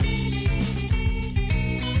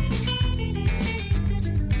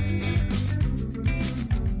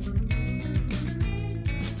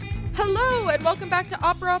Hello and welcome back to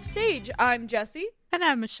Opera Off Stage. I'm Jessie. And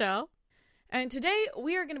I'm Michelle. And today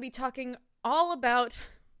we are going to be talking all about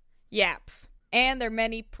yaps and their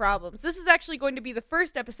many problems. This is actually going to be the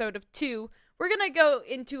first episode of 2. We're going to go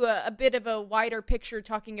into a bit of a wider picture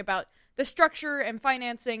talking about the structure and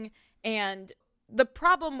financing and the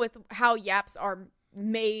problem with how yaps are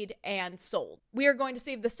made and sold. We are going to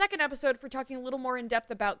save the second episode for talking a little more in depth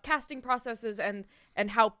about casting processes and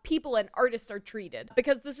how people and artists are treated,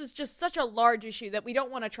 because this is just such a large issue that we don't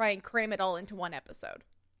want to try and cram it all into one episode.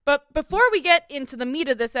 But before we get into the meat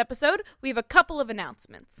of this episode, we have a couple of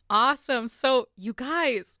announcements. Awesome. So, you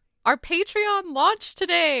guys, our Patreon launched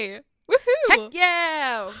today. Woohoo! Heck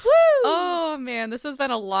yeah! Woo! Oh, man, this has been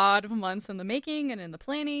a lot of months in the making and in the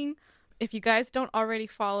planning. If you guys don't already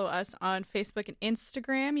follow us on Facebook and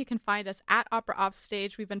Instagram, you can find us at Opera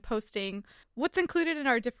Offstage. We've been posting what's included in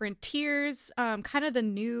our different tiers, kind of the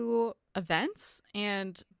new events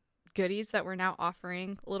and goodies that we're now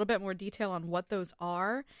offering, a little bit more detail on what those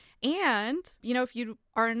are. And, you know, if you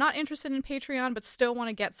are not interested in Patreon but still want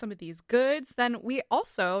to get some of these goods, then we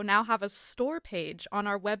also now have a store page on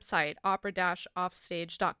our website,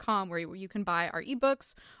 opera-offstage.com, where you can buy our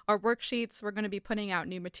ebooks, our worksheets. We're going to be putting out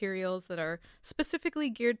new materials that are specifically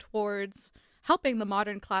geared towards helping the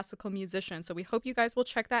modern classical musician. So we hope you guys will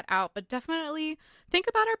check that out, but definitely think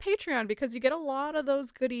about our Patreon because you get a lot of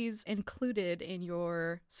those goodies included in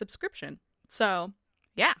your subscription. So,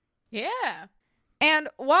 yeah. Yeah. And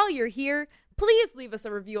while you're here, please leave us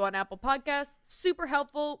a review on Apple Podcasts. Super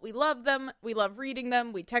helpful. We love them. We love reading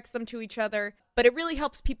them. We text them to each other. But it really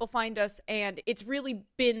helps people find us, and it's really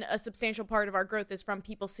been a substantial part of our growth is from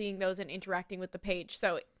people seeing those and interacting with the page.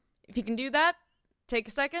 So if you can do that, take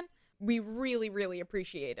a second. We really, really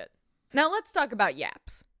appreciate it. Now let's talk about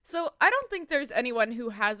yaps. So I don't think there's anyone who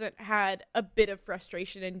hasn't had a bit of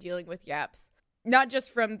frustration in dealing with yaps. Not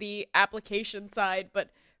just from the application side, but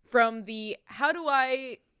from the how do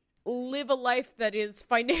I live a life that is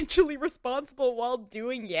financially responsible while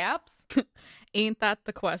doing yaps? Ain't that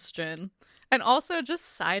the question? And also, just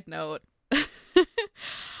side note,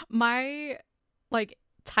 my,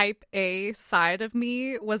 type A side of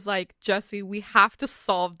me was like, Jessie, we have to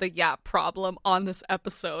solve the yap problem on this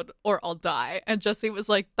episode or I'll die. And Jessie was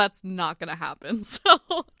like, that's not gonna happen. So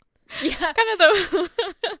yeah, kind of the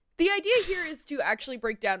the idea here is to actually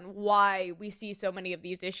break down why we see so many of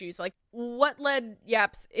these issues. Like, what led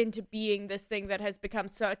yaps into being this thing that has become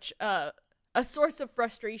such a source of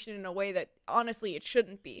frustration in a way that honestly it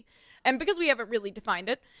shouldn't be. And because we haven't really defined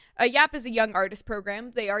it, a YAP is a young artist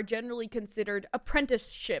program. They are generally considered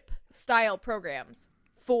apprenticeship style programs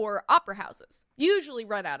for opera houses, usually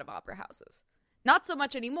run out of opera houses. Not so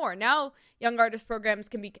much anymore. Now, young artist programs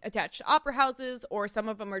can be attached to opera houses, or some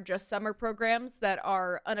of them are just summer programs that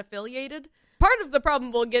are unaffiliated. Part of the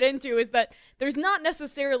problem we'll get into is that there's not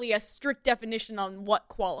necessarily a strict definition on what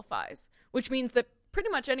qualifies, which means that pretty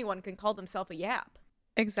much anyone can call themselves a YAP.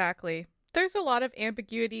 Exactly. There's a lot of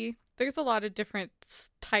ambiguity. There's a lot of different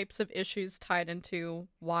types of issues tied into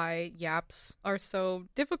why yaps are so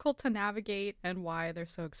difficult to navigate and why they're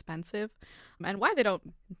so expensive and why they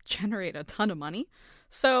don't generate a ton of money.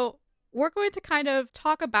 So we're going to kind of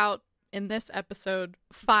talk about, in this episode,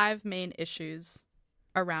 5 main issues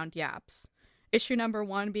around yaps. Issue number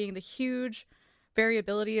 1 being the huge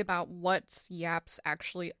variability about what yaps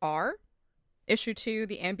actually are. Issue 2,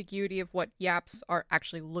 the ambiguity of what yaps are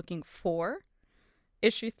actually looking for.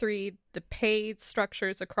 Issue 3, the pay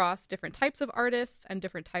structures across different types of artists and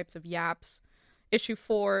different types of yaps. Issue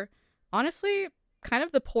 4, honestly, kind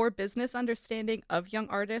of the poor business understanding of young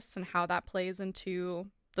artists and how that plays into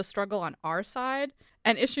the struggle on our side.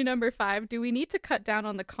 And issue number 5, do we need to cut down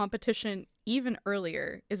on the competition even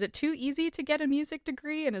earlier? Is it too easy to get a music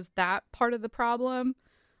degree, and is that part of the problem?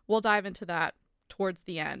 We'll dive into that towards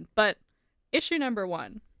the end. But issue number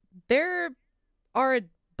 1, there are a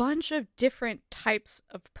bunch of different types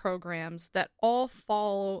of programs that all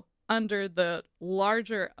fall under the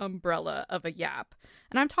larger umbrella of a YAP.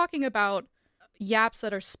 And I'm talking about YAPs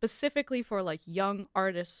that are specifically for young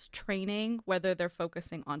artists training, whether they're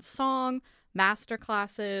focusing on song, master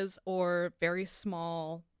classes, or very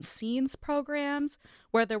small scenes programs,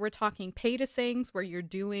 whether we're talking pay to sings, where you're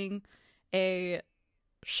doing a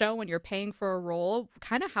show and you're paying for a role,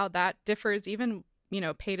 kind of how that differs, even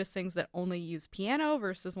pay to sings that only use piano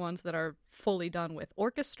versus ones that are fully done with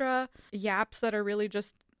orchestra, yaps that are really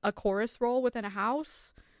just a chorus role within a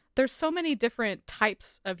house. There's so many different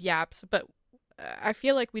types of yaps, but I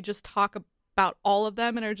feel like we just talk about all of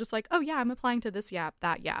them and are just like, oh yeah, I'm applying to this yap,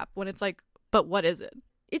 that yap, when it's like, but what is it?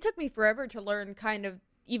 It took me forever to learn kind of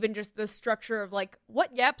even just the structure of like,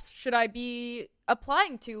 what yaps should I be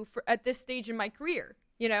applying to for at this stage in my career,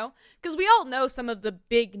 you know? Because we all know some of the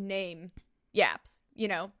big name yaps, you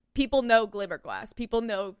know? People know Glimmerglass, people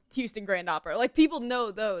know Houston Grand Opera, like people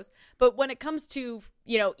know those. But when it comes to,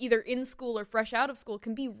 you know, either in school or fresh out of school, it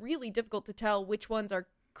can be really difficult to tell which ones are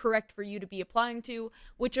correct for you to be applying to,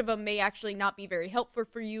 which of them may actually not be very helpful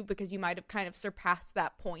for you because you might have kind of surpassed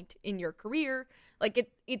that point in your career.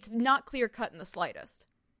 Like it's not clear cut in the slightest.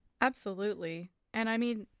 Absolutely. And I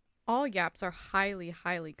mean, all yaps are highly,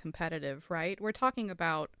 highly competitive, right? We're talking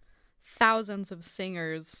about thousands of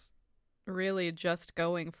singers really just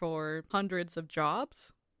going for hundreds of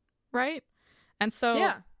jobs, right? And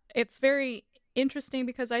so it's very interesting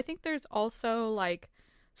because I think there's also like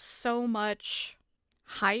so much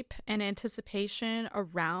hype and anticipation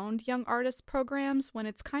around young artist programs when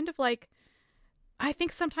it's kind of like, I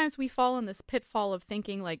think sometimes we fall in this pitfall of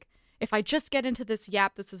thinking like, if I just get into this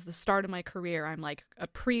yap, this is the start of my career. I'm like a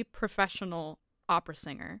pre-professional opera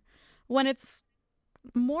singer. When it's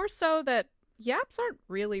more so that yaps aren't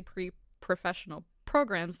really pre-professional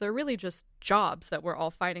programs. They're really just jobs that we're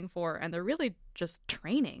all fighting for. And they're really just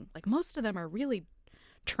training. Like most of them are really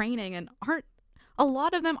training and a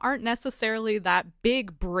lot of them aren't necessarily that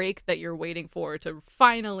big break that you're waiting for to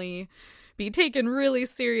finally be taken really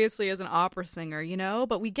seriously as an opera singer, you know?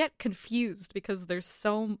 But we get confused because there's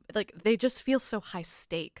so, like, they just feel so high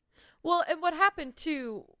stake. Well, and what happened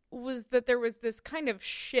too was that there was this kind of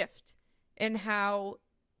shift in how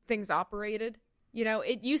things operated. You know,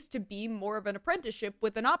 it used to be more of an apprenticeship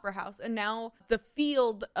with an opera house, and now the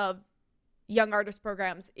field of young artist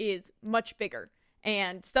programs is much bigger.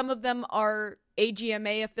 And some of them are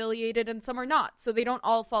AGMA affiliated and some are not. So they don't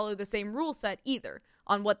all follow the same rule set either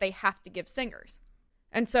on what they have to give singers.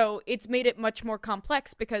 And so it's made it much more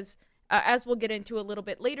complex because, as we'll get into a little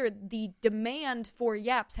bit later, the demand for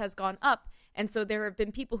yaps has gone up. And so there have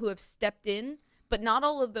been people who have stepped in, but not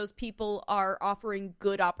all of those people are offering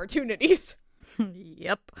good opportunities.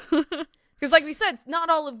 Yep. Because like we said,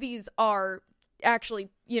 not all of these are actually,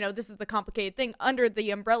 you know, this is the complicated thing. Under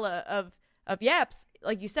the umbrella of yaps,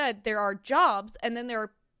 like you said, there are jobs, and then there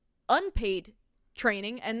are unpaid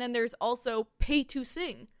training, and then there's also pay to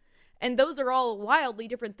sing. And those are all wildly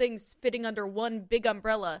different things fitting under one big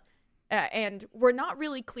umbrella. And we're not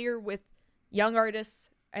really clear with young artists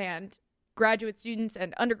and graduate students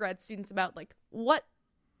and undergrad students about, like, what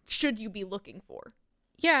should you be looking for?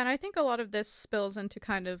 Yeah, and I think a lot of this spills into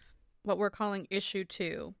kind of what we're calling issue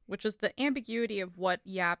 2, which is the ambiguity of what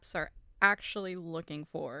yaps are actually looking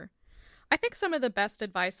for. I think some of the best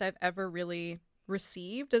advice I've ever really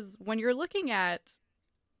received is when you're looking at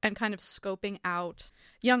and kind of scoping out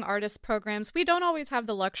young artist programs, we don't always have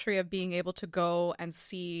the luxury of being able to go and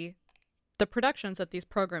see the productions that these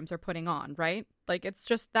programs are putting on, right? Like, it's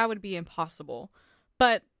just, that would be impossible.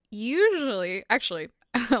 But usually, actually,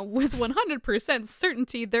 with 100%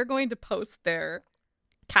 certainty, they're going to post their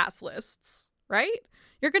cast lists, right?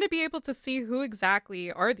 You're going to be able to see who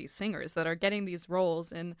exactly are these singers that are getting these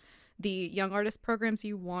roles in the young artist programs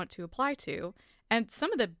you want to apply to. And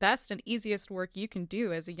some of the best and easiest work you can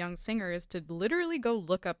do as a young singer is to literally go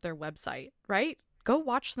look up their website, right? Go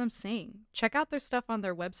watch them sing. Check out their stuff on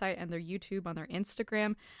their website and their YouTube, on their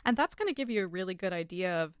Instagram. And that's going to give you a really good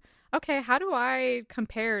idea of, okay, how do I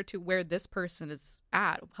compare to where this person is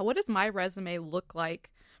at? What does my resume look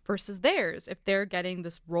like versus theirs if they're getting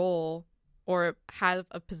this role or have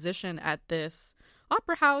a position at this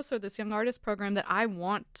opera house or this young artist program that I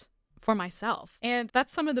want for myself? And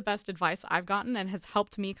that's some of the best advice I've gotten and has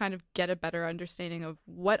helped me kind of get a better understanding of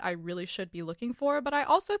what I really should be looking for. But I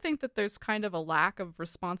also think that there's kind of a lack of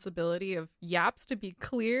responsibility of yaps to be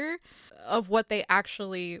clear of what they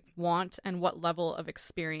actually want and what level of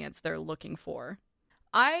experience they're looking for.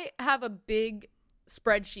 I have a big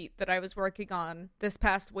spreadsheet that I was working on this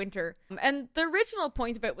past winter. And the original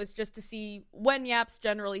point of it was just to see when yaps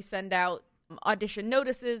generally send out audition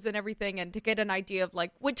notices and everything, and to get an idea of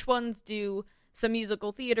like which ones do some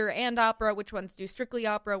musical theater and opera, which ones do strictly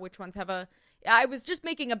opera, which ones have I was just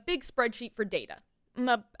making a big spreadsheet for data.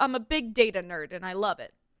 I'm a big data nerd and I love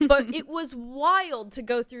it. But it was wild to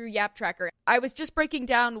go through Yap Tracker. I was just breaking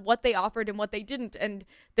down what they offered and what they didn't, and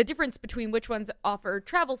the difference between which ones offer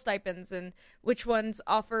travel stipends and which ones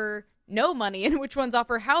offer no money and which ones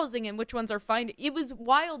offer housing and which ones are fine. It was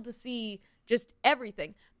wild to see just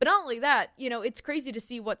everything. But not only that, you know, it's crazy to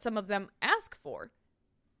see what some of them ask for.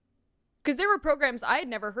 Because there were programs I had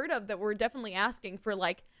never heard of that were definitely asking for,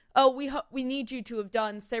 like, oh, we need you to have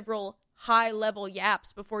done several high-level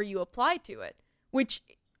yaps before you apply to it. Which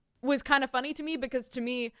was kind of funny to me, because to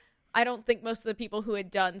me, I don't think most of the people who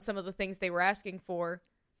had done some of the things they were asking for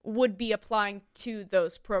would be applying to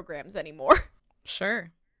those programs anymore.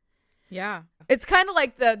 Sure. Yeah. It's kind of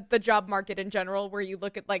like the job market in general, where you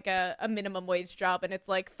look at like a minimum wage job and it's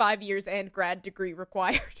like 5 years and grad degree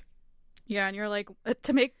required. Yeah, and you're like,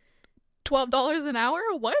 to make $12 an hour?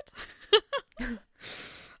 What?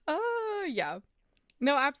 Yeah.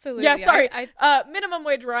 No, absolutely. Yeah, sorry. Minimum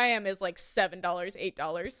wage where I am is like $7,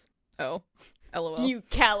 $8. Oh, LOL. You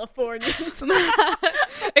Californians.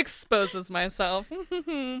 Exposes myself.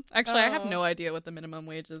 Actually, I have no idea what the minimum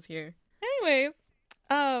wage is here. Anyways,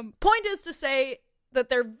 point is to say that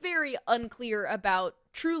they're very unclear about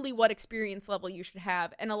truly what experience level you should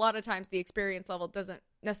have, and a lot of times the experience level doesn't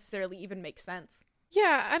necessarily even make sense.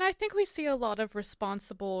 Yeah, and I think we see a lot of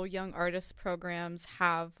responsible young artist programs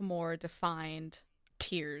have more defined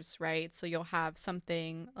tiers, right? So you'll have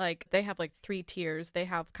something like, they have like 3 tiers. They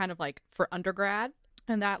have kind of like for undergrad,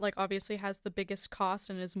 and that like obviously has the biggest cost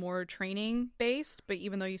and is more training based, but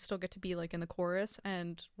even though you still get to be like in the chorus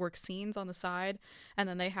and work scenes on the side. And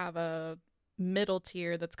then they have a middle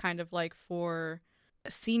tier that's kind of like for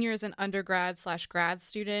seniors and undergrad / grad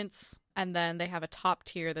students, and then they have a top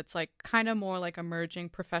tier that's like kind of more like emerging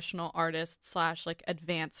professional artists / like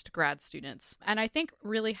advanced grad students. And I think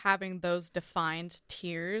really having those defined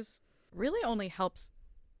tiers really only helps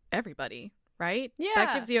everybody, right? Yeah.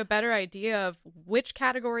 That gives you a better idea of which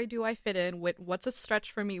category do I fit in, what's a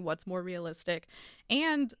stretch for me, what's more realistic.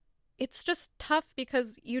 And it's just tough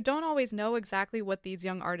because you don't always know exactly what these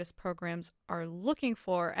young artist programs are looking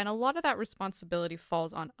for. And a lot of that responsibility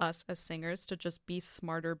falls on us as singers to just be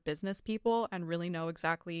smarter business people and really know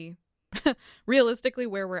exactly realistically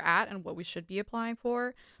where we're at and what we should be applying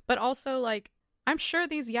for. But also, like, I'm sure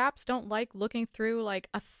these yaps don't like looking through like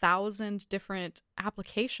 1,000 different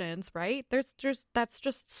applications, right? That's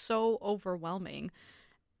just so overwhelming.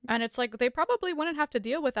 And it's like, they probably wouldn't have to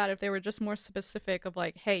deal with that if they were just more specific of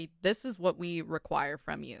like, hey, this is what we require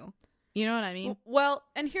from you. You know what I mean? Well,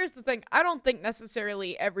 and here's the thing. I don't think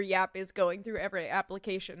necessarily every Yap is going through every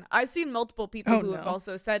application. I've seen multiple people who have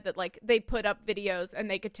also said that like they put up videos and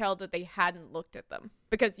they could tell that they hadn't looked at them,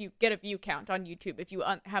 because you get a view count on YouTube if you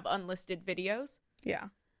have unlisted videos. Yeah.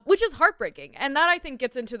 Which is heartbreaking. And that, I think,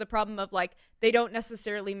 gets into the problem of like they don't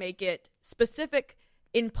necessarily make it specific,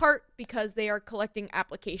 in part because they are collecting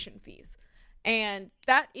application fees. And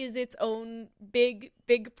that is its own big,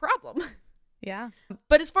 big problem. Yeah.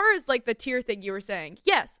 But as far as like the tier thing you were saying,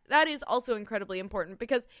 yes, that is also incredibly important,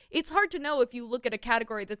 because it's hard to know if you look at a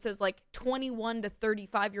category that says like 21 to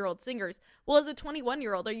 35-year-old singers. Well, as a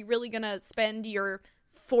 21-year-old, are you really going to spend your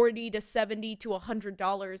 $40 to $70 to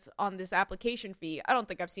 $100 on this application fee? I don't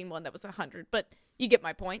think I've seen one that was $100, but you get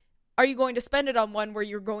my point. Are you going to spend it on one where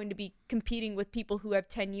you're going to be competing with people who have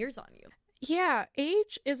 10 years on you? Yeah,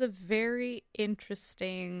 age is a very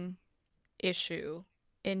interesting issue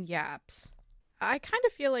in Yaps. I kind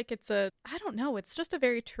of feel like it's just a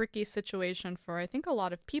very tricky situation for, I think, a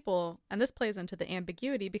lot of people, and this plays into the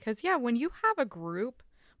ambiguity, because yeah, when you have a group,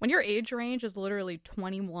 when your age range is literally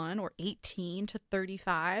 21 or 18 to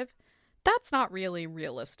 35, that's not really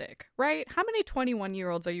realistic, right? How many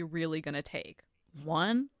 21-year-olds are you really going to take?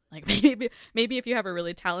 One? Like maybe if you have a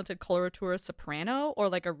really talented coloratura soprano or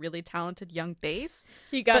like a really talented young bass.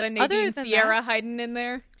 You got a Nadine Sierra hiding in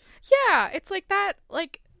there? Yeah, it's like that,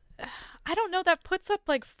 like, I don't know, that puts up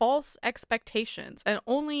like false expectations and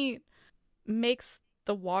only makes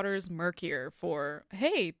the waters murkier for,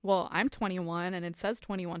 hey, well, I'm 21 and it says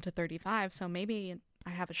 21 to 35, so maybe I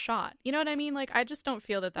have a shot. You know what I mean? Like, I just don't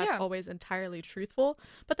feel that that's always entirely truthful.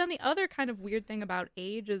 But then the other kind of weird thing about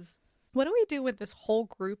age is, what do we do with this whole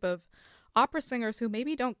group of opera singers who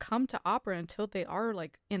maybe don't come to opera until they are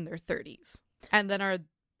like in their 30s and then are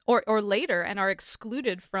or later and are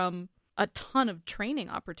excluded from a ton of training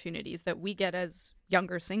opportunities that we get as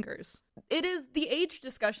younger singers? It is, the age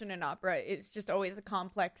discussion in opera is just always a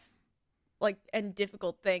complex and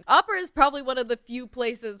difficult thing. Opera is probably one of the few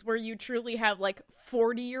places where you truly have like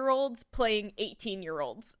 40-year-olds playing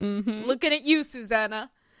 18-year-olds. Mm-hmm. Looking at you,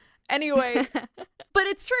 Susanna. Anyway, but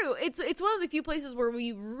it's true. It's one of the few places where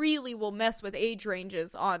we really will mess with age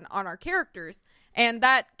ranges on our characters, and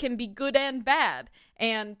that can be good and bad.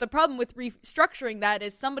 And the problem with restructuring that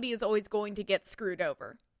is somebody is always going to get screwed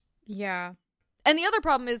over. Yeah. And the other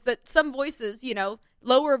problem is that some voices,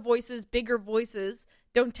 lower voices, bigger voices,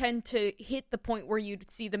 don't tend to hit the point where you'd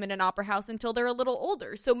see them in an opera house until they're a little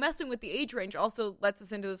older. So messing with the age range also lets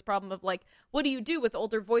us into this problem of like, what do you do with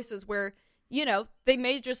older voices where, they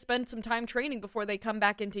may just spend some time training before they come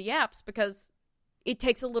back into Yaps, because it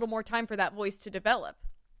takes a little more time for that voice to develop.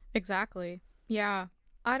 Exactly. Yeah.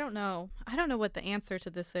 I don't know. I don't know what the answer to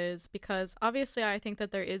this is, because obviously I think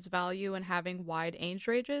that there is value in having wide age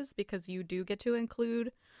ranges, because you do get to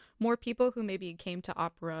include more people who maybe came to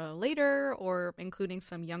opera later, or including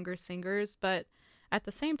some younger singers. But at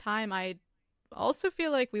the same time, I also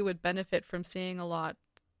feel like we would benefit from seeing a lot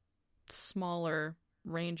smaller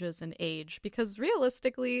ranges in age, because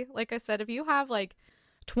realistically, like I said, if you have like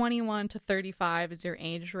 21 to 35 as your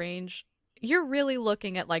age range, you're really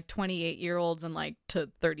looking at like 28-year-olds and like to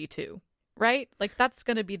 32, right? Like that's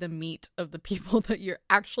going to be the meat of the people that you're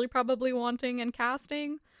actually probably wanting and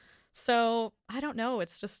casting. So I don't know.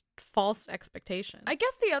 It's just false expectations. I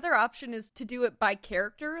guess the other option is to do it by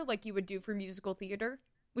character, like you would do for musical theater,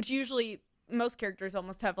 which usually most characters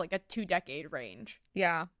almost have like a 2-decade range.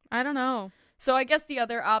 Yeah, I don't know. So I guess the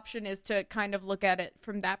other option is to kind of look at it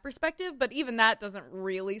from that perspective, but even that doesn't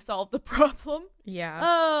really solve the problem.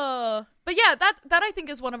 Yeah. But yeah, that I think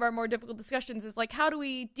is one of our more difficult discussions, is like, how do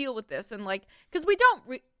we deal with this? And like, because we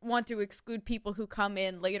don't want to exclude people who come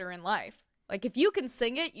in later in life. Like, if you can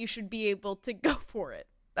sing it, you should be able to go for it.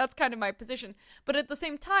 That's kind of my position. But at the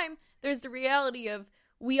same time, there's the reality of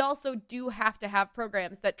we also do have to have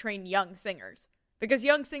programs that train young singers. Because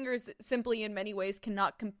young singers simply in many ways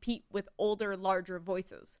cannot compete with older, larger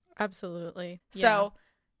voices. Absolutely. So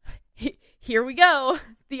here we go,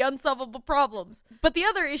 the unsolvable problems. But the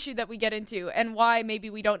other issue that we get into, and why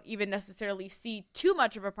maybe we don't even necessarily see too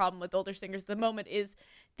much of a problem with older singers at the moment, is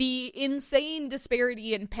the insane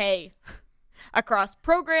disparity in pay across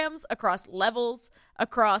programs, across levels,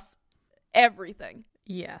 across everything.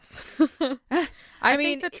 Yes. I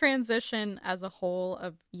think the transition as a whole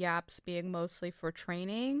of YAPs being mostly for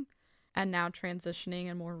training and now transitioning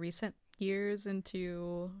in more recent years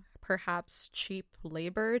into perhaps cheap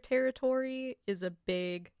labor territory is a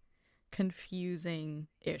big, confusing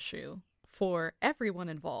issue for everyone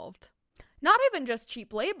involved. Not even just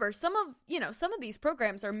cheap labor. Some of these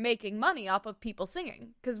programs are making money off of people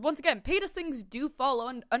singing. Because once again, pay to sings do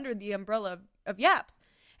fall under the umbrella of YAPs.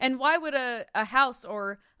 And why would a house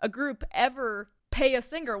or a group ever pay a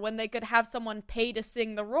singer when they could have someone pay to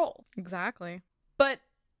sing the role? Exactly. But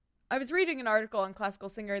I was reading an article on Classical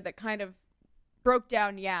Singer that kind of broke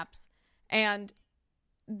down YAPs, and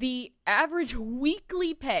the average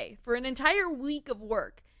weekly pay for an entire week of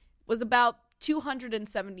work was about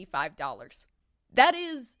 $275. That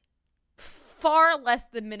is far less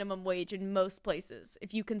than minimum wage in most places,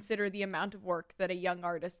 if you consider the amount of work that a young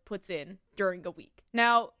artist puts in during a week.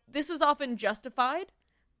 Now, this is often justified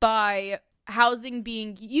by housing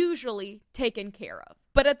being usually taken care of.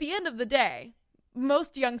 But at the end of the day,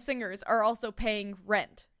 most young singers are also paying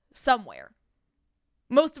rent somewhere.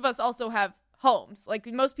 Most of us also have homes. Like,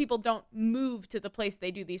 most people don't move to the place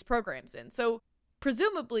they do these programs in. So,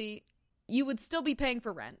 presumably, you would still be paying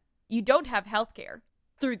for rent. You don't have health care.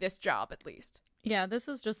 Through this job, at least. Yeah, this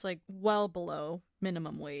is just like well below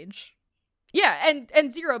minimum wage. Yeah,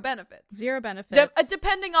 and zero benefits. Zero benefits.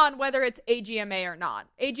 Depending on whether it's AGMA or not.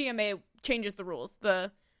 AGMA changes the rules.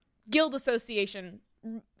 The Guild Association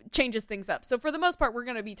changes things up. So for the most part, we're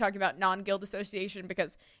going to be talking about non-Guild Association,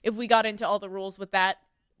 because if we got into all the rules with that,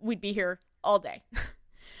 we'd be here all day.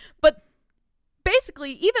 But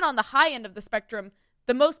basically, even on the high end of the spectrum,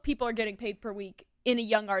 the most people are getting paid per week in a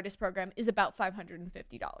young artist program is about $550.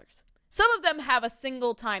 Some of them have a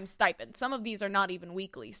single time stipend. Some of these are not even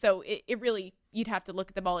weekly. So it really, you'd have to look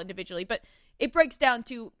at them all individually. But it breaks down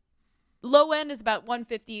to low end is about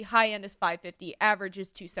 $150, high end is $550, average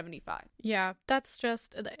is $275. Yeah, that's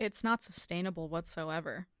just, it's not sustainable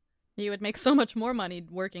whatsoever. You would make so much more money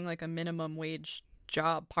working like a minimum wage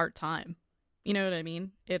job part-time. You know what I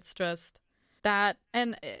mean? It's just that,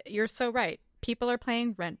 and you're so right. People are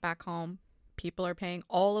paying rent back home. People are paying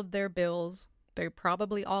all of their bills. They're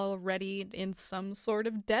probably already in some sort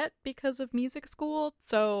of debt because of music school.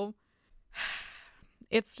 So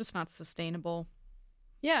it's just not sustainable.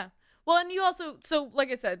 Yeah. Well, and you also, so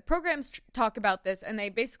like I said, programs talk about this, and they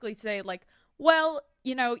basically say like, well,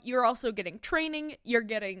 you know, you're also getting training, you're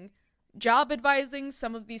getting job advising.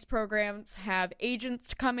 Some of these programs have agents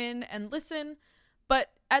to come in and listen.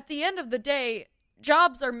 But at the end of the day,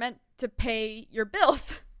 jobs are meant to pay your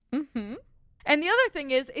bills. Mm-hmm. And the other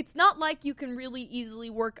thing is, it's not like you can really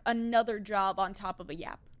easily work another job on top of a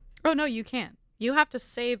YAP. Oh, no, you can't. You have to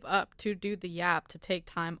save up to do the YAP to take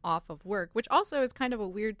time off of work, which also is kind of a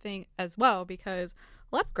weird thing as well, because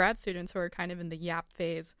a lot of grad students who are kind of in the YAP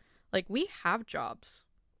phase, like, we have jobs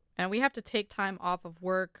and we have to take time off of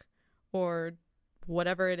work or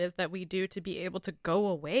whatever it is that we do to be able to go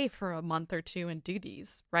away for a month or two and do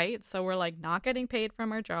these, right? So we're like not getting paid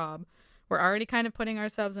from our job. We're already kind of putting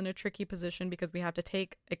ourselves in a tricky position because we have to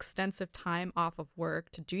take extensive time off of work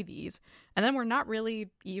to do these. And then we're not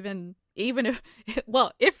really even if,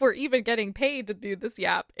 well, if we're even getting paid to do this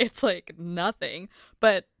yap, it's like nothing.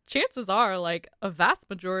 But chances are, like, a vast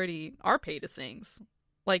majority are pay to sings.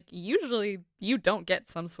 Like, usually you don't get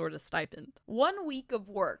some sort of stipend. 1 week of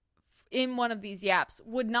work in one of these yaps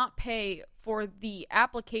would not pay for the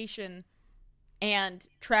application and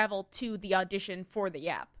travel to the audition for the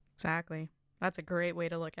yap. Exactly. That's a great way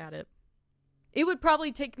to look at it. It would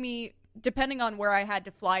probably take me, depending on where I had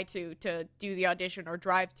to fly to do the audition or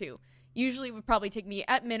drive to, usually it would probably take me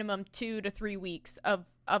at minimum 2 to 3 weeks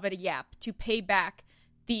of a yap to pay back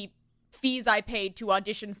the fees I paid to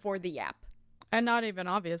audition for the yap. And not even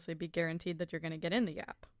obviously be guaranteed that you're going to get in the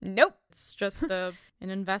yap. Nope. It's just an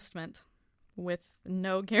investment with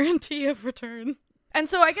no guarantee of return. And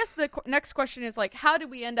so I guess the next question is, like, how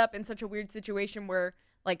did we end up in such a weird situation where,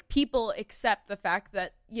 like, people accept the fact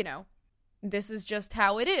that, you know, this is just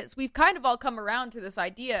how it is? We've kind of all come around to this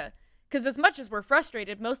idea, because as much as we're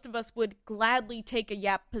frustrated, most of us would gladly take a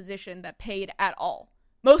yap position that paid at all.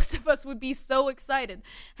 Most of us would be so excited,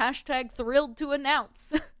 #thrilled to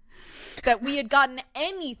announce, that we had gotten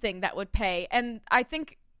anything that would pay. And I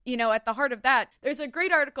think, you know, at the heart of that, there's a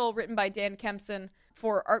great article written by Dan Kempson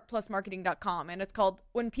for artplusmarketing.com, and it's called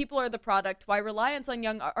When People Are the Product, Why Reliance on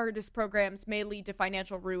Young Artist Programs May Lead to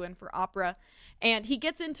Financial Ruin for Opera. And he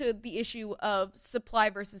gets into the issue of supply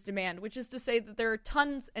versus demand, which is to say that there are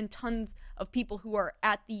tons and tons of people who are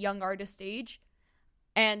at the young artist stage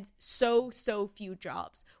and so few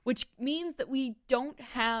jobs, which means that we don't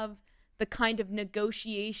have the kind of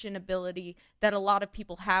negotiation ability that a lot of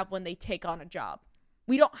people have when they take on a job.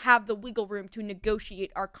 We don't have the wiggle room to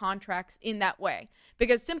negotiate our contracts in that way,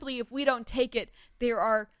 because simply if we don't take it, there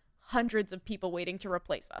are hundreds of people waiting to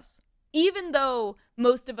replace us. Even though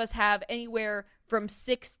most of us have anywhere from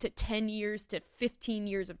 6 to 10 years to 15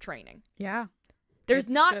 years of training. Yeah. There's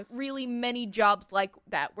not really many jobs like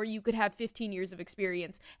that where you could have 15 years of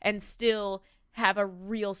experience and still have a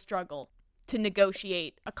real struggle to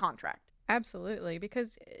negotiate a contract. Absolutely,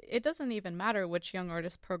 because it doesn't even matter which young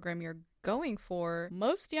artist program you're going for.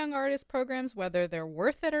 Most young artist programs, whether they're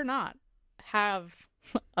worth it or not, have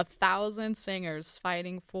 1,000 singers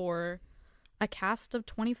fighting for a cast of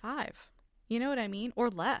 25. You know what I mean? Or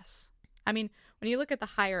less. I mean, when you look at the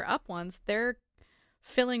higher up ones, they're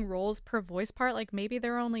filling roles per voice part. Like, maybe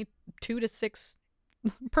there are only 2 to 6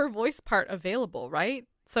 per voice part available, right?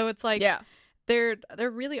 So it's like, yeah, there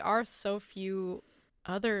really are so few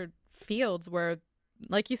other fields where,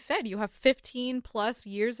 like you said, you have 15 plus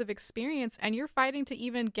years of experience and you're fighting to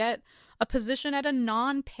even get a position at a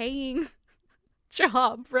non-paying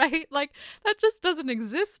job, right? Like, that just doesn't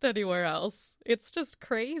exist anywhere else. It's just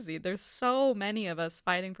crazy. There's so many of us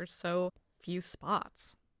fighting for so few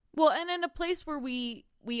spots. Well, and in a place where we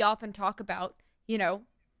often talk about, you know,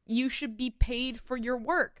 you should be paid for your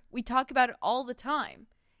work. We talk about it all the time.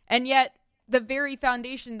 And yet the very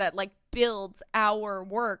foundation that, like, builds our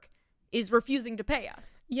work is refusing to pay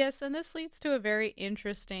us. Yes, and this leads to a very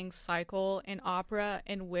interesting cycle in opera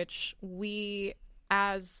in which we,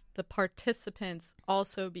 as the participants,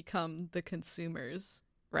 also become the consumers,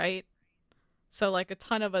 right? So, like, a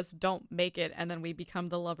ton of us don't make it, and then we become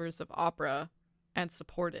the lovers of opera and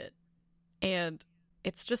support it. And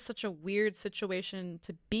it's just such a weird situation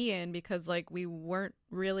to be in because, like, we weren't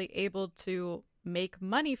really able to make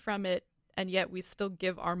money from it, and yet we still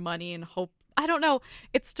give our money and hope. I don't know.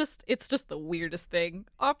 It's just the weirdest thing.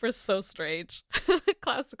 Opera's so strange.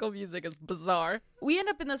 Classical music is bizarre. We end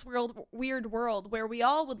up in this weird world where we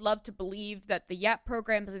all would love to believe that the YAP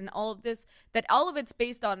programs and all of this, that all of it's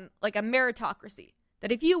based on, like, a meritocracy.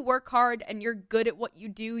 That if you work hard and you're good at what you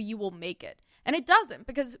do, you will make it. And it doesn't,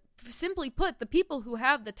 because simply put, the people who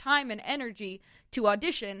have the time and energy to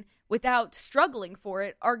audition without struggling for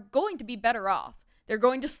it are going to be better off. They're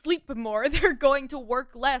going to sleep more. They're going to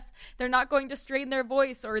work less. They're not going to strain their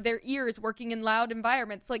voice or their ears working in loud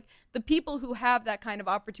environments. Like, the people who have that kind of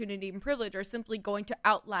opportunity and privilege are simply going to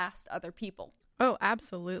outlast other people. Oh,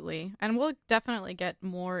 absolutely. And we'll definitely get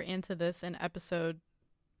more into this in episode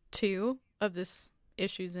 2 of this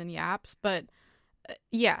Issues in Yaps. But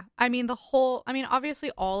yeah, I mean,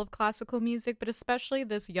 obviously all of classical music, but especially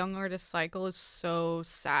this young artist cycle is so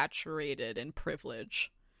saturated in privilege.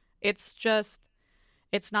 It's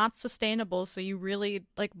not sustainable, so you really,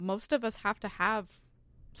 like, most of us have to have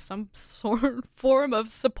some form of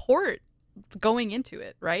support going into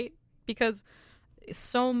it, right? Because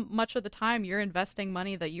so much of the time you're investing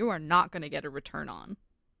money that you are not going to get a return on,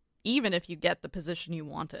 even if you get the position you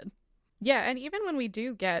wanted. Yeah, and even when we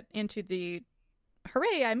do get into the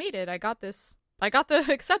hooray, I made it. I got the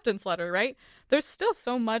acceptance letter, right? There's still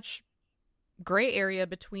so much gray area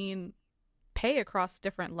between pay across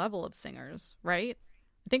different level of singers, right?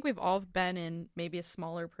 I think we've all been in maybe a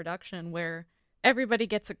smaller production where everybody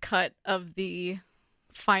gets a cut of the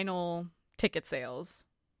final ticket sales.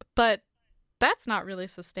 But that's not really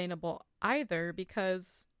sustainable either,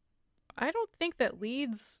 because I don't think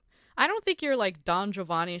you're like Don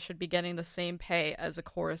Giovanni should be getting the same pay as a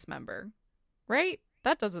chorus member, right?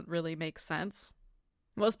 That doesn't really make sense.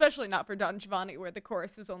 Well, especially not for Don Giovanni, where the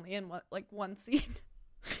chorus is only in one scene.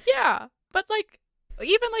 Yeah, but like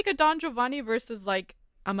even like a Don Giovanni versus like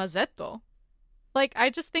a Mazzetto, like I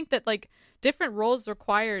just think that like different roles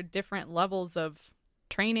require different levels of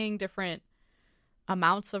training, different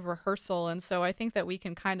amounts of rehearsal, and so I think that we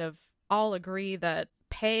can kind of all agree that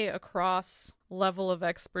pay across level of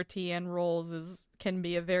expertise and roles can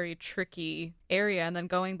be a very tricky area. And then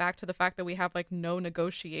going back to the fact that we have like no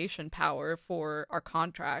negotiation power for our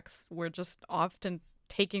contracts, we're just often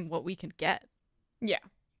taking what we can get. Yeah.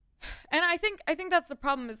 And I think that's the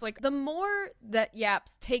problem, is like the more that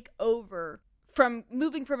Yaps take over from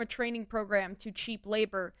moving from a training program to cheap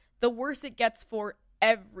labor, the worse it gets for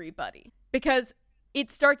everybody, because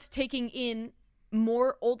it starts taking in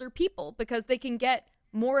more older people because they can get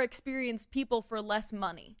more experienced people for less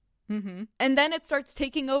money. Mm-hmm. And then it starts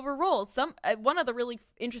taking over roles. One of the really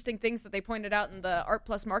interesting things that they pointed out in the Art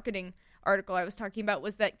Plus Marketing article I was talking about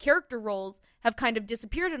was that character roles have kind of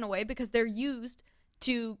disappeared in a way because they're used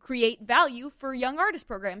to create value for young artist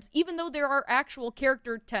programs. Even though there are actual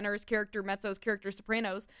character tenors, character mezzos, character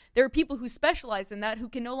sopranos, there are people who specialize in that who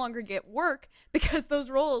can no longer get work because those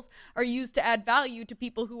roles are used to add value to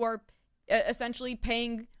people who are essentially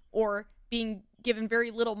paying or being given very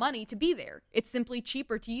little money to be there. It's simply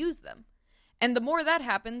cheaper to use them. And the more that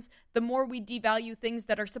happens, the more we devalue things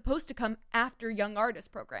that are supposed to come after young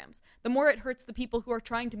artist programs. The more it hurts the people who are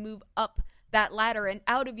trying to move up that ladder and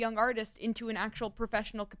out of young artist into an actual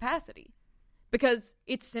professional capacity. Because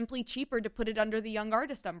it's simply cheaper to put it under the young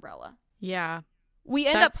artist umbrella. Yeah. We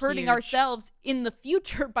end up hurting huge. ourselves in the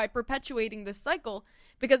future by perpetuating this cycle,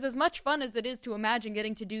 because as much fun as it is to imagine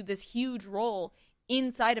getting to do this huge role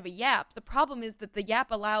inside of a Yap, the problem is that the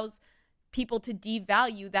Yap allows people to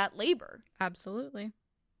devalue that labor. Absolutely.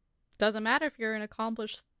 Doesn't matter if you're an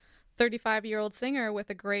accomplished 35-year-old singer with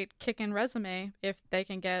a great kickin' resume if they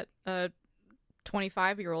can get a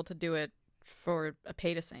 25-year-old to do it for a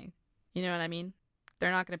pay to sing. You know what I mean?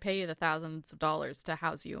 They're not going to pay you the thousands of dollars to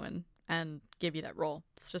house you and give you that role.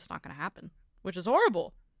 It's just not going to happen, which is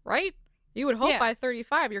horrible, right? You would hope by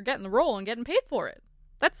 35 you're getting the role and getting paid for it.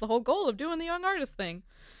 That's the whole goal of doing the young artist thing.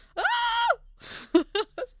 Ah!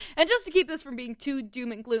 And just to keep this from being too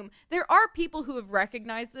doom and gloom, there are people who have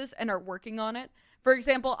recognized this and are working on it. For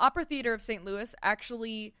example, Opera Theater of St. Louis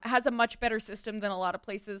actually has a much better system than a lot of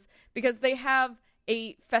places because they have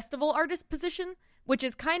a festival artist position, which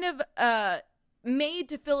is kind of made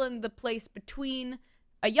to fill in the place between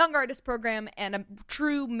a young artist program and a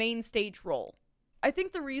true main stage role. I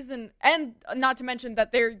think the reason, and not to mention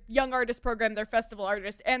that their young artist program, their festival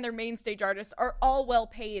artists, and their main stage artists are all well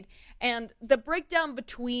paid, and the breakdown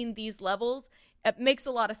between these levels, it makes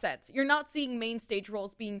a lot of sense. You're not seeing main stage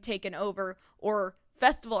roles being taken over or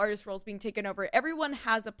festival artist roles being taken over. Everyone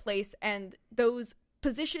has a place, and those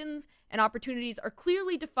positions and opportunities are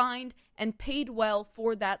clearly defined and paid well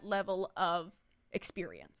for that level of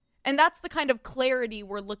experience. And that's the kind of clarity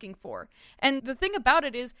we're looking for. And the thing about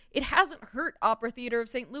it is, it hasn't hurt Opera Theater of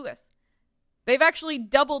St. Louis. They've actually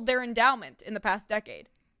doubled their endowment in the past decade.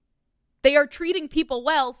 They are treating people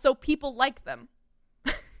well, so people like them.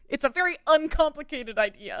 It's a very uncomplicated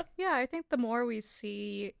idea. Yeah, I think the more we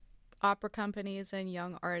see opera companies and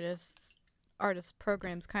young artist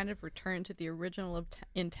programs kind of return to the original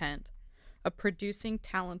intent of producing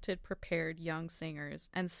talented, prepared young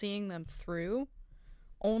singers and seeing them through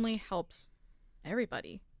only helps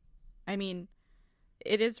everybody. I mean,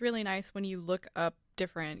 it is really nice when you look up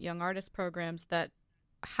different young artist programs that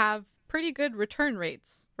have pretty good return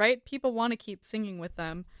rates, right? People want to keep singing with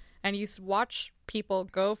them, and you watch people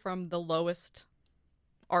go from the lowest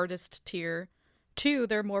artist tier to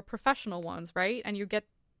their more professional ones, right? And you get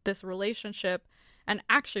this relationship and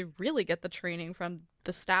actually really get the training from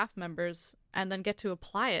the staff members and then get to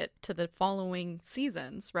apply it to the following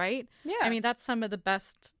seasons, right? Yeah. I mean, that's some of the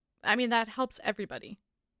best. I mean, that helps everybody.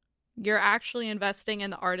 You're actually investing in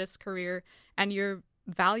the artist's career and you're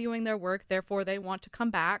valuing their work, therefore they want to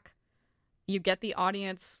come back. You get the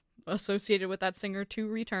audience associated with that singer to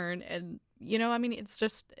return, and you know, I mean,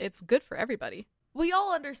 it's good for everybody. We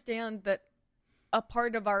all understand that a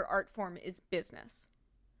part of our art form is business.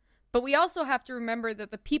 But we also have to remember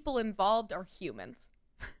that the people involved are humans.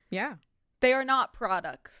 Yeah. They are not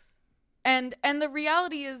products. And the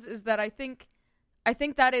reality is that I think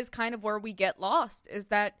that is kind of where we get lost, is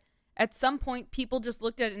that at some point people just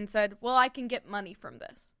looked at it and said, well, I can get money from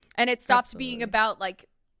this. And it stopped being about like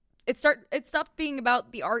it stopped being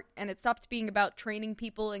about the art, and it stopped being about training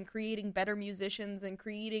people and creating better musicians and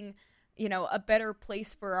creating, you know, a better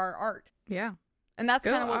place for our art. Yeah. And that's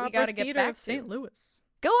kind of what we got to get back to. St. Louis.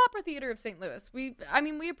 Go Opera Theater of St. Louis. We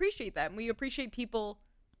appreciate that. And we appreciate people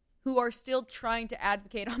who are still trying to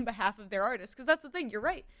advocate on behalf of their artists. Because that's the thing. You're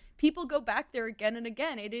right. People go back there again and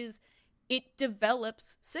again. It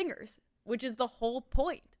develops singers, which is the whole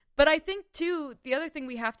point. But I think, too, the other thing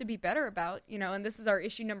we have to be better about, you know, and this is our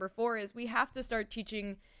issue number 4, is we have to start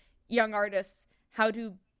teaching young artists how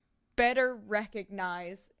to better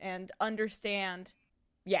recognize and understand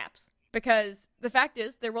yaps. Because the fact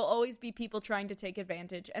is, there will always be people trying to take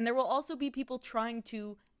advantage, and there will also be people trying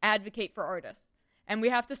to advocate for artists. And we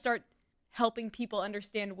have to start helping people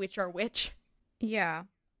understand which are which. Yeah.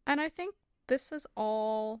 And I think this has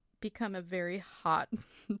all become a very hot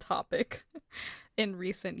topic in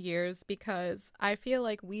recent years, because I feel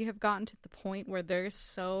like we have gotten to the point where there's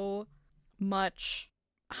so much,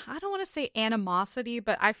 I don't want to say animosity,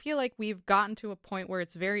 but I feel like we've gotten to a point where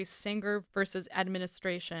it's very singer versus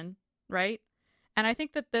administration, right? And I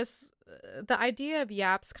think that the idea of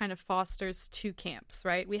yaps kind of fosters two camps,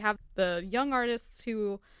 right? We have the young artists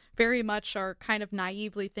who very much are kind of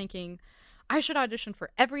naively thinking, I should audition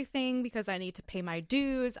for everything because I need to pay my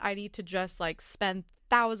dues. I need to just like spend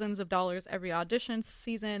thousands of dollars every audition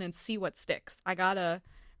season and see what sticks. I gotta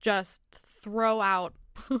just throw out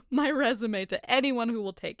my resume to anyone who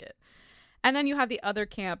will take it. And then you have the other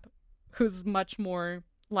camp who's much more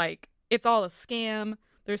like, it's all a scam.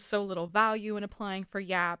 There's so little value in applying for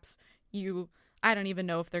yaps. I don't even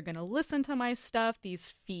know if they're gonna listen to my stuff.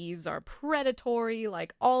 These fees are predatory.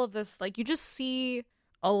 Like all of this, like you just see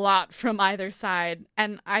a lot from either side.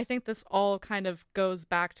 And I think this all kind of goes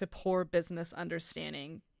back to poor business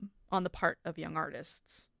understanding on the part of young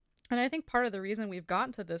artists. And I think part of the reason we've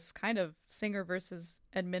gotten to this kind of singer versus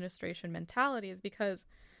administration mentality is because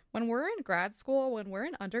when we're in grad school, when we're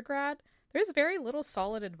in undergrad, there's very little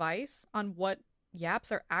solid advice on what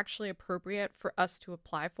yaps are actually appropriate for us to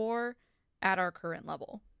apply for at our current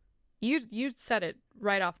level. You said it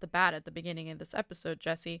right off the bat at the beginning of this episode,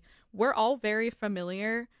 Jesse. We're all very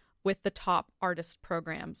familiar with the top artist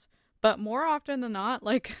programs, but more often than not,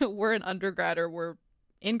 like we're an undergrad or we're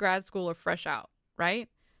in grad school or fresh out, right?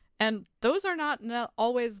 And those are not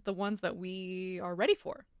always the ones that we are ready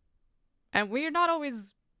for. And we are not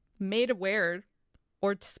always made aware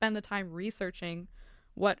or to spend the time researching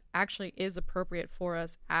what actually is appropriate for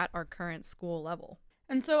us at our current school level.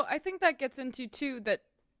 And so I think that gets into, too, that,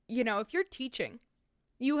 you know, if you're teaching,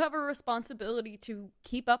 you have a responsibility to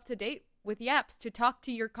keep up to date with yaps, to talk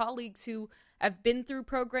to your colleagues who have been through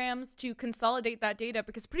programs, to consolidate that data,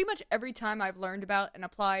 because pretty much every time I've learned about and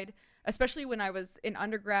applied, especially when I was in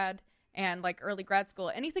undergrad and like early grad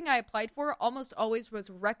school, anything I applied for almost always was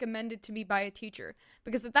recommended to me by a teacher,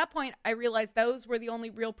 because at that point I realized those were the only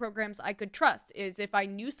real programs I could trust, is if I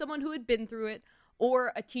knew someone who had been through it,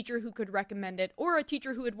 or a teacher who could recommend it, or a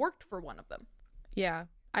teacher who had worked for one of them. Yeah,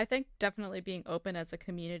 I think definitely being open as a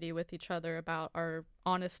community with each other about our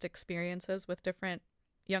honest experiences with different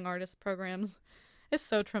young artist programs is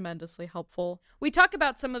so tremendously helpful. We talk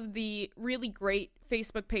about some of the really great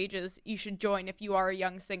Facebook pages you should join if you are a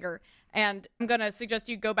young singer, and I'm going to suggest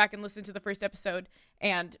you go back and listen to the first episode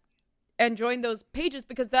and join those pages,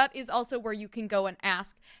 because that is also where you can go and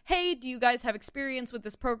ask, hey, do you guys have experience with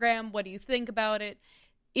this program? What do you think about it?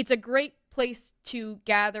 It's a great place to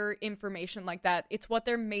gather information like that. It's what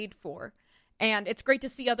they're made for. And it's great to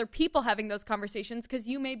see other people having those conversations, because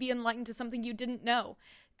you may be enlightened to something you didn't know.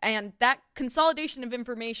 And that consolidation of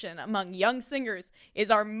information among young singers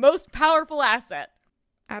is our most powerful asset.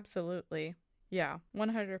 Absolutely. Yeah,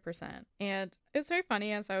 100%. And it's very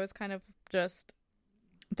funny, as I was kind of just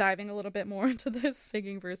diving a little bit more into this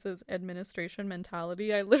singing versus administration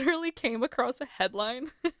mentality, I literally came across a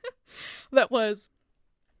headline that was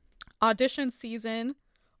audition season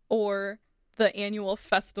or the annual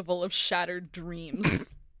festival of shattered dreams.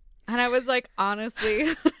 And I was like, honestly,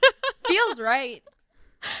 feels right.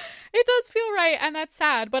 It does feel right, and that's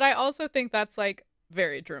sad, but I also think that's like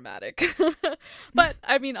very dramatic. But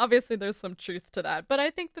I mean, obviously there's some truth to that, but I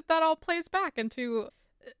think that all plays back into,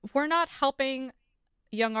 we're not helping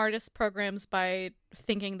young artist programs by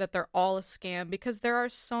thinking that they're all a scam, because there are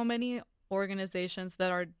so many organizations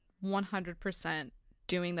that are 100%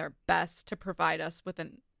 doing their best to provide us with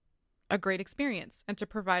a great experience and to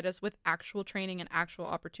provide us with actual training and actual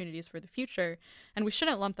opportunities for the future. And we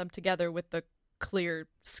shouldn't lump them together with the clear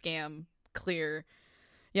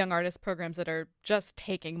young artist programs that are just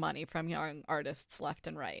taking money from young artists left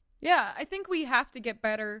and right. Yeah, I think we have to get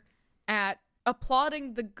better at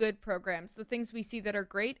applauding the good programs, the things we see that are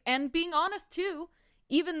great, and being honest too.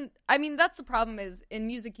 That's the problem, is in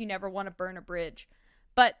music you never want to burn a bridge,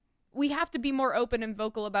 but we have to be more open and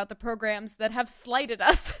vocal about the programs that have slighted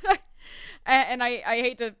us. And I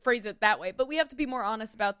hate to phrase it that way, but we have to be more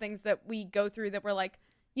honest about things that we go through that we're like,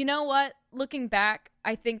 you know what, looking back,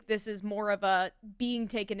 I think this is more of a being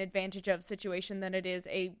taken advantage of situation than it is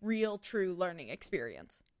a real, true learning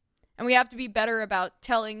experience. And we have to be better about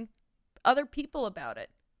telling other people about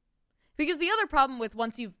it. Because the other problem with,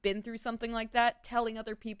 once you've been through something like that, telling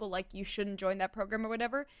other people like you shouldn't join that program or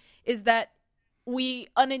whatever, is that we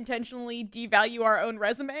unintentionally devalue our own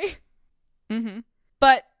resume. Mm-hmm.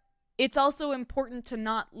 But it's also important to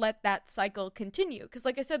not let that cycle continue. Because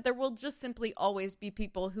like I said, there will just simply always be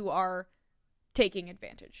people who are taking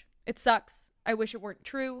advantage. It sucks. I wish it weren't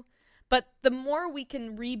true. But the more we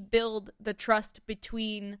can rebuild the trust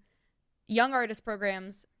between young artist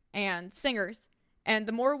programs and singers, and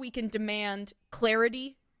the more we can demand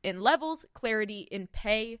clarity in levels, clarity in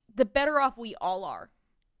pay, the better off we all are.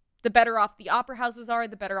 The better off the opera houses are,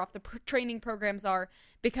 the better off the training programs are,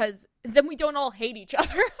 because then we don't all hate each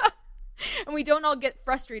other. And we don't all get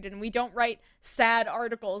frustrated, and we don't write sad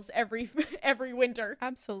articles every winter.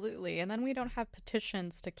 Absolutely. And then we don't have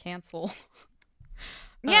petitions to cancel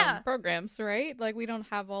programs, right? Like, we don't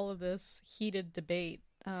have all of this heated debate.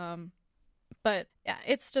 But yeah,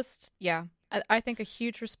 it's just, yeah, I think a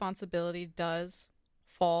huge responsibility does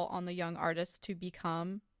fall on the young artists to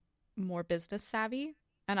become more business savvy.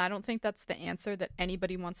 And I don't think that's the answer that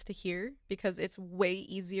anybody wants to hear, because it's way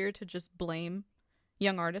easier to just blame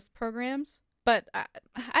young artist programs. But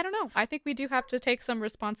I don't know. I think we do have to take some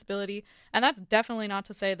responsibility. And that's definitely not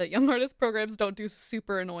to say that young artist programs don't do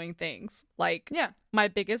super annoying things. Like, yeah, my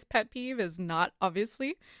biggest pet peeve is not,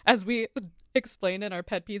 obviously, as we explained in our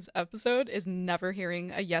pet peeves episode, is never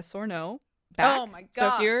hearing a yes or no back. Oh my god.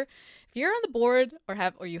 So if you're on the board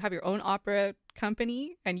or you have your own opera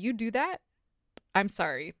company and you do that, I'm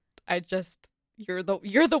sorry. You're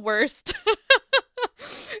the worst.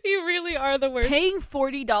 You really are the worst. Paying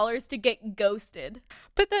 $40 to get ghosted.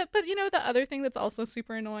 But you know, the other thing that's also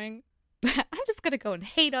super annoying, I'm just gonna go and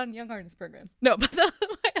hate on young artist programs. No, but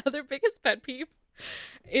my other biggest pet peeve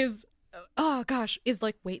is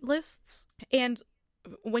like wait lists. And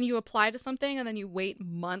when you apply to something and then you wait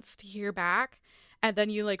months to hear back, and then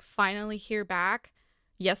you like finally hear back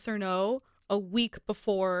yes or no a week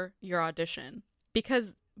before your audition,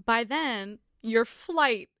 because by then your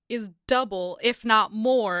flight is double, if not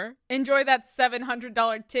more. Enjoy that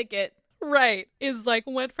 $700 ticket. Right. Is like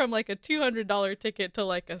went from like a $200 ticket to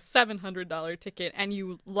like a $700 ticket, and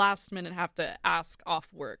you last minute have to ask off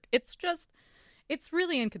work. It's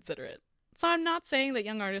really inconsiderate. So I'm not saying that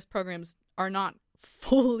young artist programs are not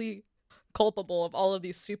fully culpable of all of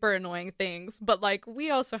these super annoying things, but like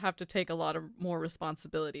we also have to take a lot of more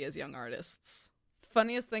responsibility as young artists.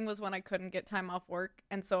 Funniest thing was when I couldn't get time off work,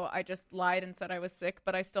 and so I just lied and said I was sick,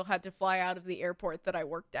 but I still had to fly out of the airport that I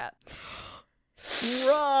worked at.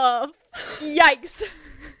 Rough. Yikes.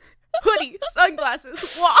 Hoodie,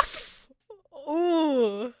 sunglasses, walk.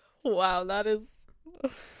 Ooh. Wow, that is...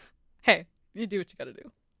 Hey, you do what you gotta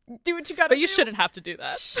do. Do what you gotta do. But you shouldn't have to do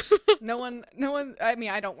that. No one, I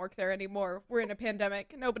mean, I don't work there anymore. We're in a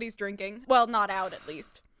pandemic. Nobody's drinking. Well, not out, at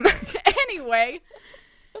least. Anyway...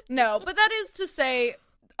 No, but that is to say,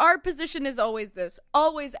 our position is always this.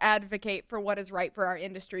 Always advocate for what is right for our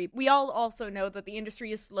industry. We all also know that the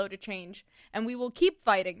industry is slow to change, and we will keep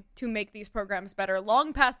fighting to make these programs better,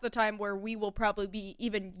 long past the time where we will probably be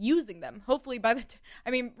even using them. Hopefully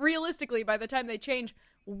realistically, by the time they change,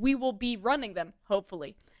 we will be running them,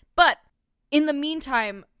 hopefully. But in the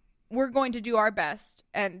meantime, we're going to do our best,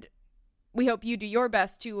 and we hope you do your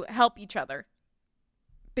best to help each other.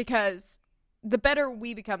 Because the better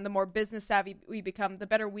we become, the more business savvy we become, the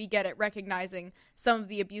better we get at recognizing some of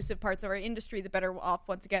the abusive parts of our industry, the better off,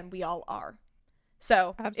 once again, we all are.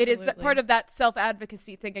 So Absolutely. It is part of that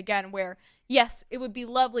self-advocacy thing again, where, yes, it would be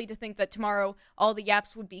lovely to think that tomorrow all the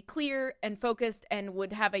yaps would be clear and focused and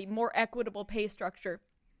would have a more equitable pay structure.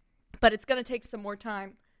 But it's going to take some more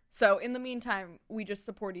time. So in the meantime, we just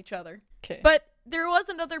support each other. Okay. But there was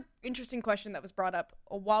another interesting question that was brought up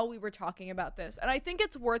while we were talking about this. And I think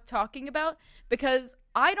it's worth talking about because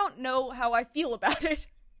I don't know how I feel about it.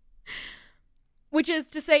 Which is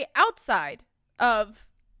to say, outside of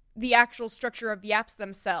the actual structure of yaps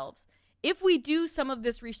themselves, if we do some of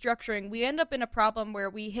this restructuring, we end up in a problem where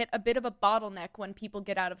we hit a bit of a bottleneck when people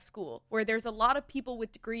get out of school, where there's a lot of people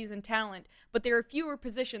with degrees and talent, but there are fewer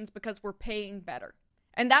positions because we're paying better.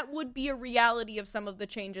 And that would be a reality of some of the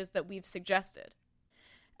changes that we've suggested.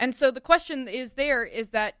 And so the question is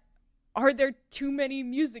that, are there too many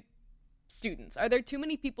music students? Are there too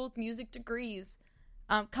many people with music degrees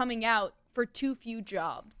coming out for too few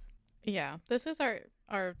jobs? Yeah, this is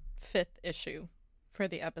our fifth issue for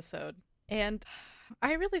the episode. And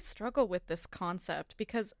I really struggle with this concept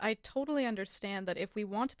because I totally understand that if we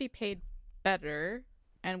want to be paid better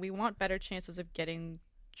and we want better chances of getting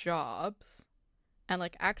jobs and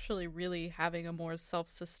like actually really having a more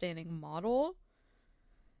self-sustaining model,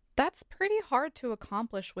 that's pretty hard to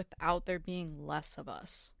accomplish without there being less of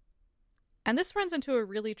us. And this runs into a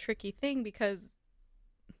really tricky thing because,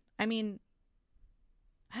 I mean,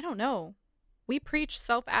 I don't know. We preach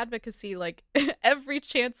self-advocacy like every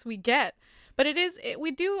chance we get. But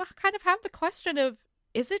we do kind of have the question of,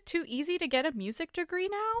 is it too easy to get a music degree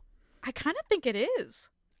now? I kind of think it is.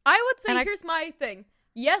 I would say, here's my thing.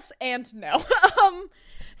 Yes and no.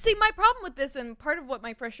 See, my problem with this, and part of what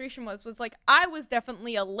my frustration was like, I was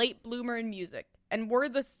definitely a late bloomer in music. And were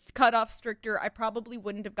the cutoff stricter, I probably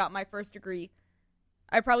wouldn't have got my first degree.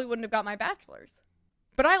 I probably wouldn't have got my bachelor's.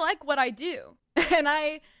 But I like what I do. And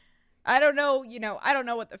I don't know, I don't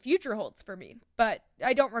know what the future holds for me, but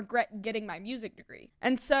I don't regret getting my music degree.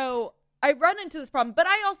 And so I run into this problem, but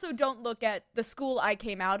I also don't look at the school I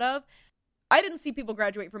came out of. I didn't see people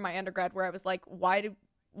graduate from my undergrad where I was like, why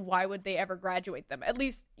would they ever graduate them? At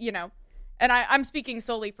least, and I'm speaking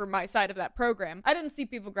solely for my side of that program. I didn't see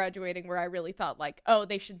people graduating where I really thought like, oh,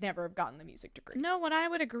 they should never have gotten the music degree. No, and I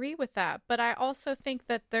would agree with that. But I also think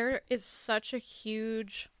that there is such a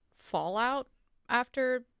huge fallout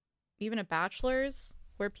after even a bachelor's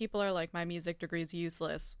where people are like, my music degree is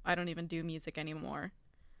useless. I don't even do music anymore.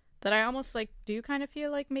 That I almost like do kind of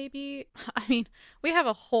feel like maybe, I mean, we have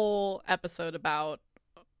a whole episode about,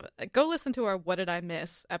 go listen to our What Did I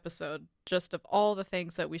Miss episode, just of all the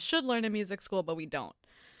things that we should learn in music school, but we don't.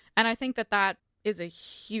 And I think that is a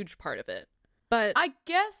huge part of it. But I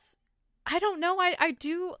guess, I don't know. I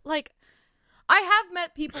do like, I have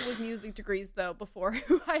met people with music degrees though before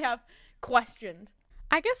who I have questioned.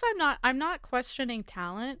 I guess I'm not questioning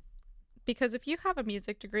talent, because if you have a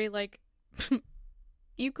music degree, like,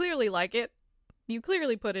 you clearly like it. You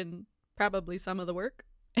clearly put in probably some of the work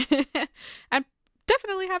and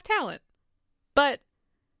definitely have talent. But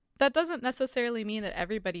that doesn't necessarily mean that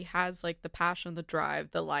everybody has like the passion, the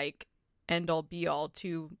drive, the like end all be all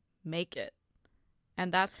to make it.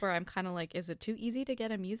 And that's where I'm kind of like, is it too easy to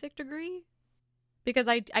get a music degree? Because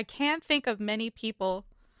I can't think of many people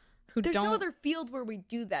who There's don't. no other field where we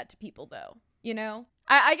do that to people though,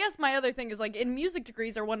 I guess my other thing is like, in music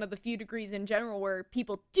degrees are one of the few degrees in general where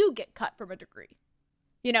people do get cut from a degree.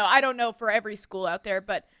 I don't know for every school out there,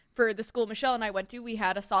 but for the school Michelle and I went to, we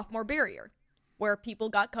had a sophomore barrier where people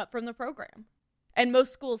got cut from the program. And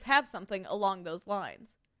most schools have something along those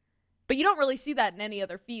lines. But you don't really see that in any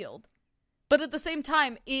other field. But at the same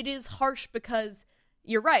time, it is harsh because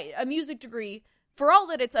you're right. A music degree, for all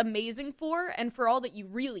that it's amazing for, and for all that you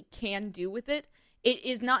really can do with it, it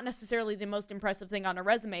is not necessarily the most impressive thing on a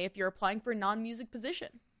resume if you're applying for a non-music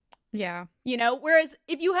position. Yeah. Whereas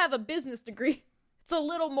if you have a business degree, it's a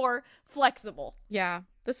little more flexible. Yeah.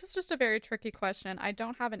 This is just a very tricky question. I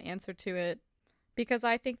don't have an answer to it, because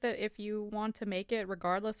I think that if you want to make it,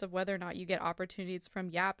 regardless of whether or not you get opportunities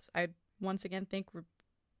from YAPS, I once again think we're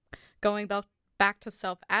going back to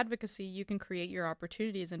self-advocacy. You can create your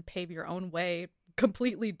opportunities and pave your own way,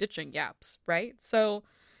 completely ditching YAPS, right? So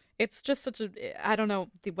it's just such I don't know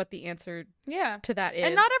what the answer to that is.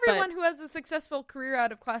 And not everyone who has a successful career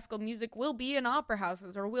out of classical music will be in opera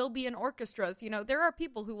houses or will be in orchestras. There are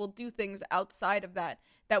people who will do things outside of that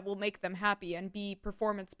will make them happy and be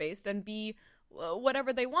performance-based and be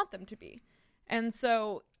whatever they want them to be. And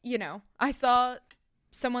so, I saw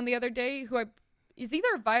someone the other day who is either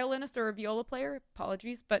a violinist or a viola player,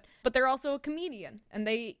 apologies, but they're also a comedian, and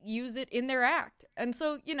they use it in their act. And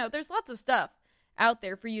so, there's lots of stuff out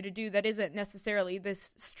there for you to do that isn't necessarily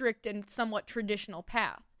this strict and somewhat traditional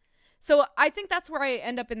path. So I think that's where I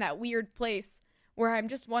end up in that weird place where I'm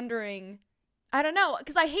just wondering, I don't know,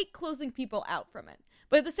 because I hate closing people out from it.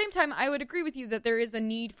 But at the same time, I would agree with you that there is a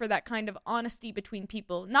need for that kind of honesty between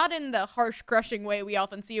people, not in the harsh, crushing way we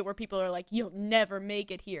often see it where people are like, you'll never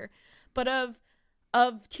make it here, but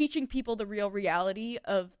of teaching people the real reality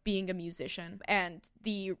of being a musician and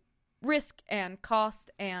the risk and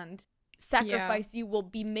cost and sacrifice you will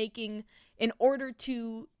be making in order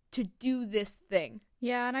to do this thing.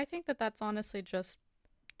 Yeah, and I think that that's honestly just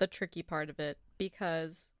the tricky part of it,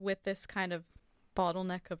 because with this kind of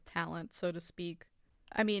bottleneck of talent, so to speak,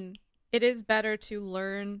 I mean, it is better to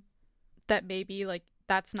learn that maybe like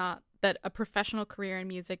that a professional career in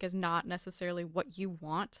music is not necessarily what you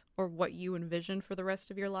want or what you envision for the rest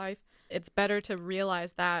of your life. It's better to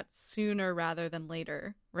realize that sooner rather than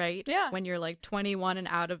later, right? Yeah. When you're like 21 and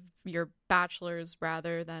out of your bachelor's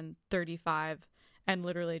rather than 35 and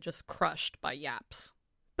literally just crushed by yaps.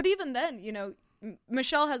 But even then, you know,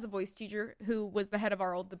 Michelle has a voice teacher who was the head of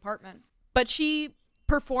our old department, but she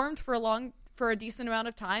performed for a decent amount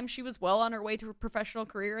of time. She was well on her way to a professional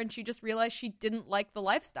career, and she just realized she didn't like the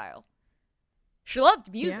lifestyle. She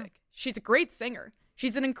loved music. Yeah. She's a great singer.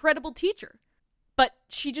 She's an incredible teacher. But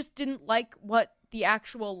she just didn't like what the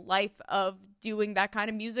actual life of doing that kind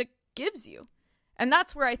of music gives you. And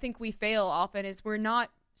that's where I think we fail often, is we're not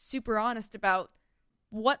super honest about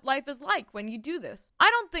what life is like when you do this. I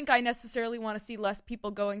don't think I necessarily want to see less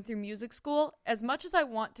people going through music school as much as I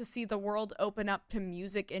want to see the world open up to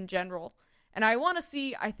music in general. And I want to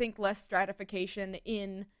see, I think, less stratification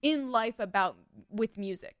in life with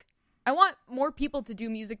music. I want more people to do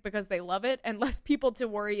music because they love it and less people to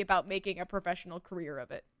worry about making a professional career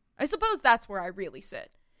of it. I suppose that's where I really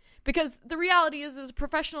sit. Because the reality is a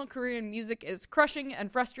professional career in music is crushing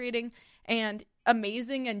and frustrating and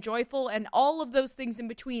amazing and joyful and all of those things in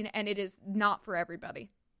between, and it is not for everybody.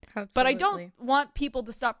 Absolutely. But I don't want people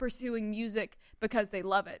to stop pursuing music because they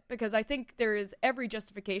love it, because I think there is every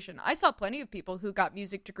justification. I saw plenty of people who got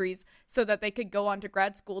music degrees so that they could go on to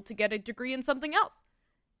grad school to get a degree in something else.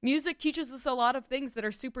 Music teaches us a lot of things that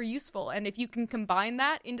are super useful, and if you can combine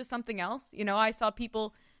that into something else, you know, I saw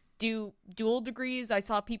people do dual degrees, I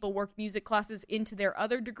saw people work music classes into their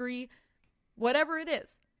other degree, whatever it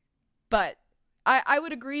is. But I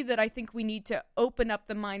would agree that I think we need to open up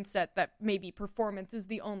the mindset that maybe performance is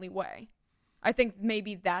the only way. I think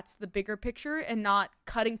maybe that's the bigger picture, and not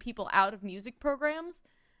cutting people out of music programs,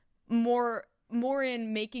 more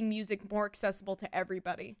in making music more accessible to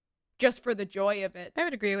everybody, just for the joy of it. I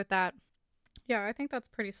would agree with that. Yeah, I think that's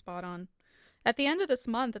pretty spot on. At the end of this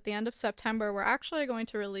month, at the end of September, we're actually going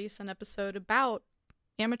to release an episode about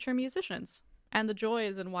amateur musicians and the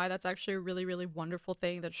joys and why that's actually a really, really wonderful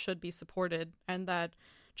thing that should be supported, and that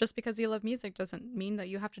just because you love music doesn't mean that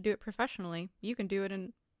you have to do it professionally. You can do it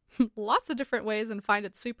in lots of different ways and find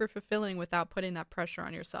it super fulfilling without putting that pressure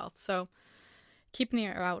on yourself. So keep an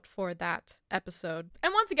ear out for that episode.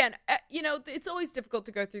 And once again, you know, it's always difficult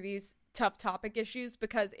to go through these tough topic issues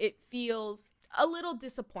because it feels a little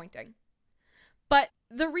disappointing. But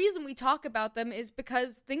the reason we talk about them is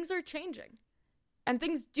because things are changing and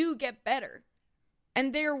things do get better.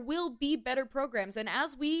 And there will be better programs. And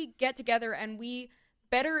as we get together and we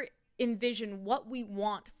better envision what we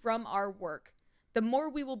want from our work, the more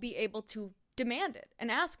we will be able to demand it and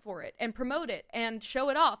ask for it and promote it and show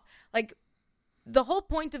it off. Like, the whole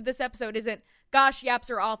point of this episode isn't, gosh, yaps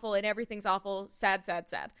are awful and everything's awful, sad, sad,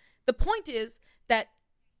 sad. The point is that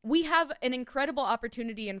we have an incredible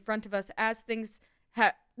opportunity in front of us as things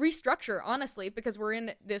restructure, honestly, because we're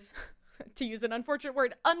in this, to use an unfortunate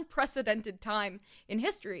word, unprecedented time in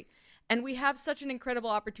history. And we have such an incredible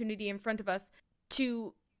opportunity in front of us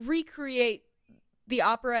to recreate the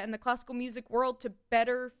opera and the classical music world to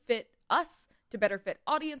better fit us, to better fit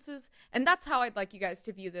audiences. And that's how I'd like you guys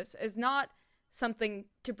to view this, as not something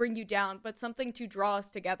to bring you down, but something to draw us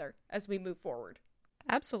together as we move forward.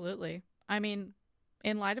 Absolutely. I mean,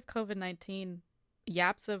 in light of COVID-19,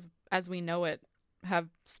 yaps as we know it have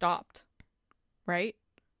stopped, right?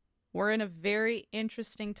 We're in a very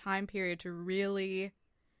interesting time period to really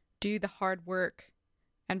do the hard work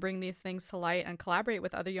and bring these things to light and collaborate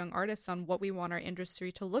with other young artists on what we want our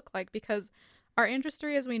industry to look like, because our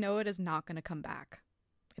industry as we know it is not going to come back.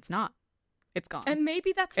 It's not. It's gone. And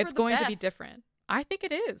maybe that's for it's the going best. To be different. I think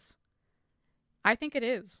it is.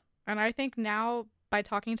 And I think now, by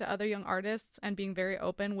talking to other young artists and being very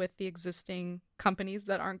open with the existing companies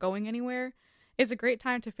that aren't going anywhere, is a great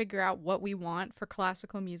time to figure out what we want for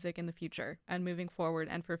classical music in the future and moving forward,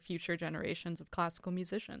 and for future generations of classical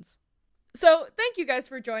musicians. So thank you guys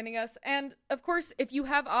for joining us. And of course, if you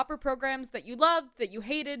have opera programs that you loved, that you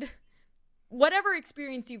hated, whatever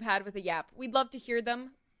experience you've had with a yap, we'd love to hear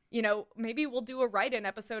them. You know, maybe we'll do a write-in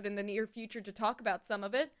episode in the near future to talk about some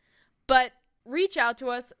of it. But reach out to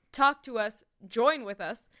us, talk to us, join with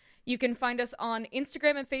us. You can find us on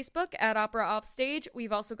Instagram and Facebook at Opera Offstage.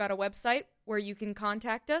 We've also got a website where you can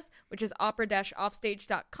contact us, which is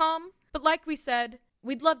opera-offstage.com. But like we said,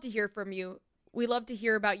 we'd love to hear from you. We love to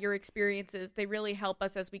hear about your experiences. They really help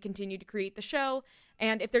us as we continue to create the show.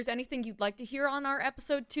 And if there's anything you'd like to hear on our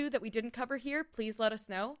episode 2 that we didn't cover here, please let us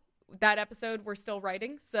know. that episode we're still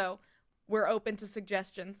writing, so we're open to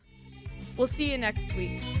suggestions. We'll see you next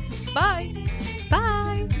week. Bye! Bye!